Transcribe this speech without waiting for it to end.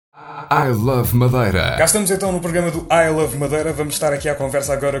I Love Madeira. Cá estamos então no programa do I Love Madeira. Vamos estar aqui à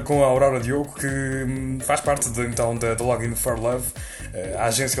conversa agora com a Aurora Diogo, que faz parte da Login for Love, a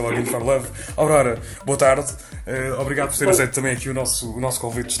agência Login for Love. Aurora, boa tarde. Obrigado por ter aceito também aqui o nosso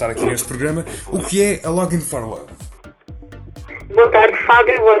convite de estar aqui neste programa. O que é a Login for Love? Boa tarde,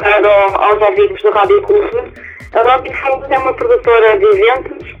 Fábio. Boa tarde aos ouvintes do Rádio Clube. A Login for Love é uma produtora de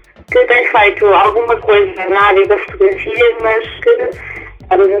eventos que tem feito alguma coisa na área da fotografia, mas que,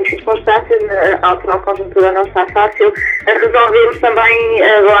 as circunstâncias, a atual conjuntura não está fácil, resolvemos também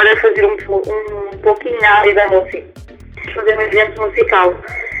agora fazer um pouquinho na área da música, fazer um evento musical.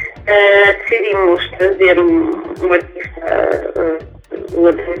 Decidimos trazer um artista,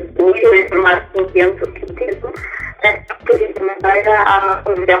 em formato de evento, para implementar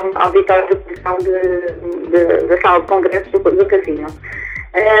ao auditório de produção da sala de congressos do Casino.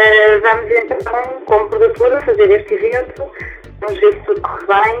 Vamos então, como produtora, fazer este evento. Vamos ver se tudo corre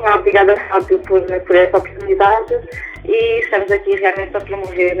bem. Obrigada, Fábio, por essa oportunidade. E estamos aqui realmente para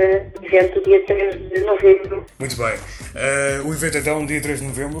promover o evento dia 3 de novembro. Muito bem. O evento então, dia 3 de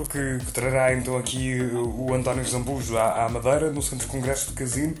novembro, que trará então aqui o António Zambujo à Madeira, no Centro de Congressos do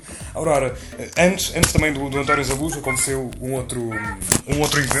Casino. Aurora, antes também do António Zambujo, aconteceu um outro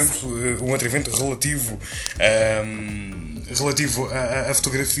evento relativo à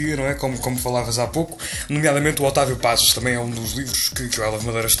fotografia, não é? Como falavas há pouco, nomeadamente o Otávio Passos, também é um dos livros que a I Love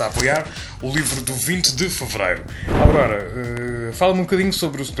Madeira está a apoiar, o livro do 20 de Fevereiro. Aurora, fala-me um bocadinho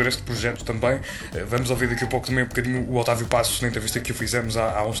sobre este projeto também. Vamos ouvir daqui a pouco também um bocadinho o Otávio Passos na entrevista que o fizemos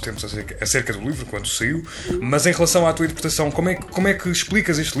há uns tempos acerca do livro, quando saiu. Mas em relação à tua interpretação, como é que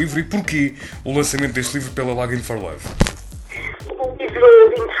explicas este livro e porquê o lançamento deste livro pela Login for Love? O livro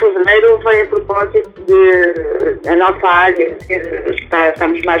 20 de Fevereiro veio a propósito de a nossa área,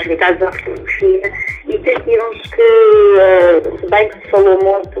 estamos mais ligados à fotografia, e sentimos que, se bem que se falou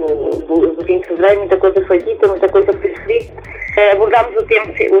muito do 20 de Fevereiro, muita coisa foi dita, muita coisa foi escrita, abordámos o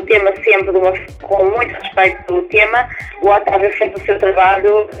tema sempre com muito respeito pelo tema. O Otávio fez o seu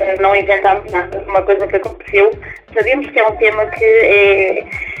trabalho, não inventámos nada, uma coisa que aconteceu. Sabemos que é um tema que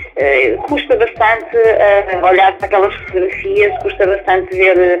custa bastante olhar para aquelas fotografias, custa bastante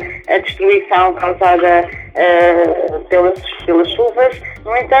ver a destruição causada pelas chuvas.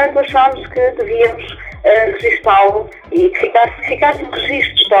 No entanto, achámos que devíamos registá-lo e que ficasse um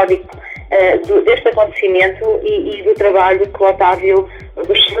registro histórico deste acontecimento e do trabalho que o Otávio,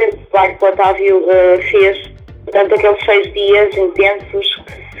 do excelente trabalho que o Otávio fez durante aqueles 6 dias intensos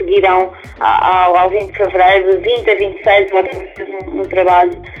que seguiram ao 20 de Fevereiro, de 20 a 26, o Otávio fez um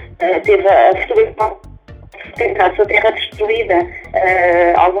trabalho, teve a fotografia a sua terra destruída,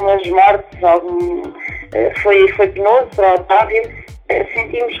 algumas mortes, foi penoso para o Otávio.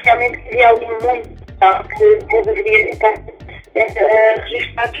 Sentimos realmente que havia ali muito que deveria ficar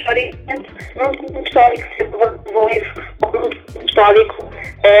registrado historicamente num tipo histórico, sempre levou isso como um histórico,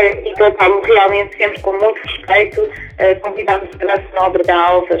 e tratámos realmente sempre com muito respeito. Convidámos a Graça Nobre de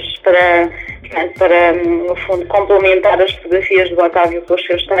Alves para, no fundo, complementar as fotografias do Otávio com os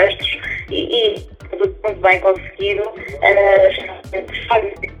seus textos e muito bem conseguido,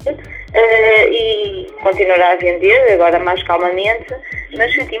 e continuará a vender, agora mais calmamente,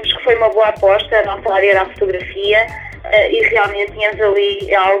 mas sentimos que foi uma boa aposta. A nossa área era a fotografia, e realmente tínhamos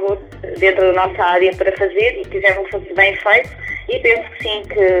ali algo dentro da nossa área para fazer e quisemos fazer bem feito, e penso que sim,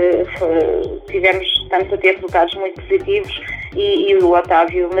 que estamos a ter resultados muito positivos, e o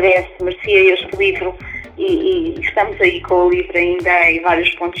Otávio merecia este livro, e estamos aí com o livro ainda em vários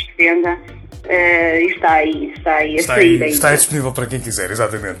pontos de venda. Está aí disponível para quem quiser,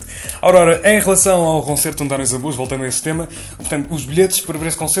 exatamente. Aurora, em relação ao concerto de António Zambujo, voltando a esse tema, portanto, os bilhetes para ver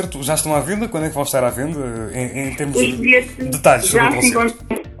esse concerto já estão à venda? Quando é que vão estar à venda? Em termos de detalhes sobre o concerto.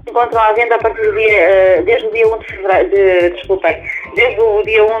 Encontram à venda a partir do desde o dia 1 de fevereiro, desde o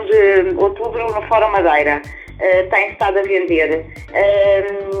dia 1 de outubro no Fórum Madeira. Tem estado a vender.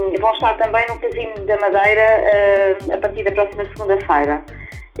 Vão estar também no Casino da Madeira a partir da próxima segunda-feira.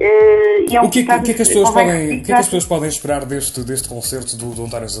 O que é que as pessoas podem esperar deste concerto do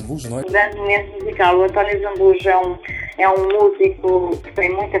António Zambujo, não é? Um grande momento musical. O António Zambujo é um músico que tem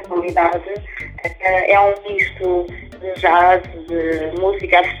muita qualidade, é um misto de jazz, de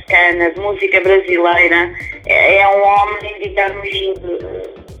música africana, de música brasileira, é um homem, digamos, de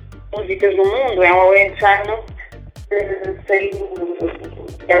músicas do mundo, é um alentejano, saiu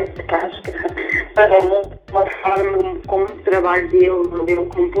de casca para uma forma com muito trabalho dele. Ele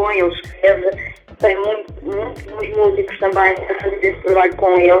compõe, ele escreve, tem muitos músicos também a fazer esse trabalho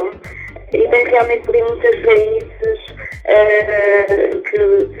com ele, e tem realmente ali muitas raízes que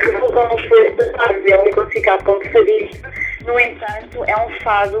resultam nos ser tratados. Ele é classificado como fadista No entanto, é um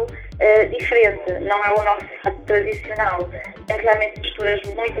fado diferente, não é o nosso fado tradicional. Tem realmente misturas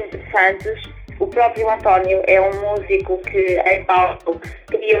muito interessantes. O próprio António é um músico que, em palco,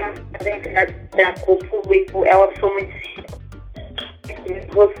 cria uma identidade com o público, é uma pessoa muito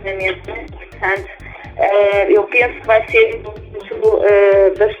relacionamento muito interessante. Eu penso que vai ser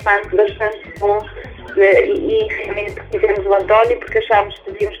bastante bom. E realmente tivemos o António porque achámos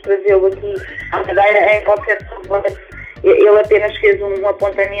que devíamos trazê-lo aqui à Madeira em concerto. Ele apenas fez um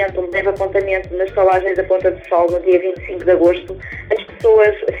apontamento, um breve apontamento nas estalagens da Ponta do Sol no dia 25 de agosto. As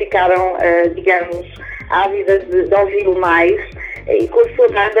pessoas ficaram, digamos, ávidas de ouvi-lo mais, e com a sua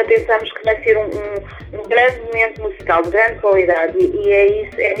banda pensamos que vai ser um grande momento musical de grande qualidade, e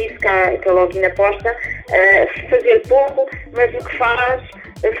é nisso que a Login aposta, fazer pouco, mas o que faz,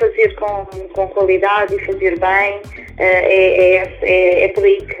 fazer com qualidade e fazer bem. É por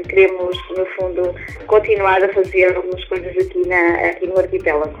aí que queremos, no fundo, continuar a fazer algumas coisas aqui no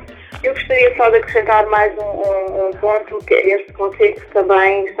arquipélago. Eu gostaria só de acrescentar mais um ponto, que este conceito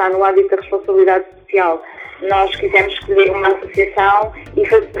também está no âmbito da responsabilidade social. Nós quisemos escolher uma associação e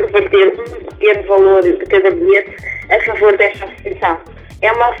reverter um pequeno valor de cada bilhete a favor desta associação.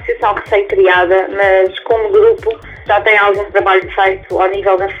 É uma associação recém-criada, mas como grupo já tem algum trabalho feito ao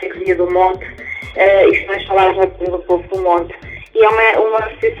nível da freguesia do Monte, e estão instalados no povo do Monte. E é uma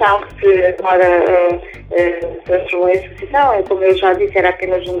associação que se agora transformou em associação, como eu já disse, era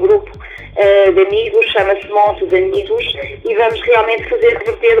apenas um grupo de amigos, chama-se Monte de Amigos, e vamos realmente fazer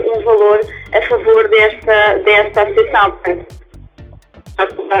reverter um valor a favor desta associação. Portanto,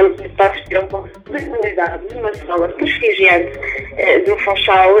 para vestir um pouco de qualidade numa escola prestigiante do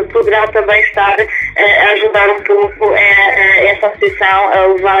Funchal, poderá também estar a ajudar um pouco esta associação a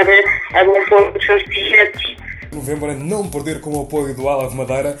levar a bom ponto os seus projetos. Novembro, a não perder com o apoio do Alave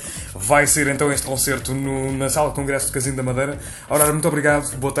Madeira, vai ser então este concerto na Sala de Congresso de Casim da Madeira. Aurora, muito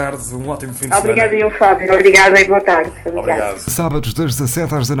obrigado, boa tarde, um ótimo fim de semana. Obrigada, Fábio. Obrigada e boa tarde. Obrigado. Sábados das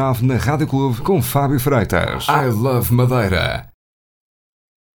 17 às 19 na Rádio Clube com Fábio Freitas. I Love Madeira.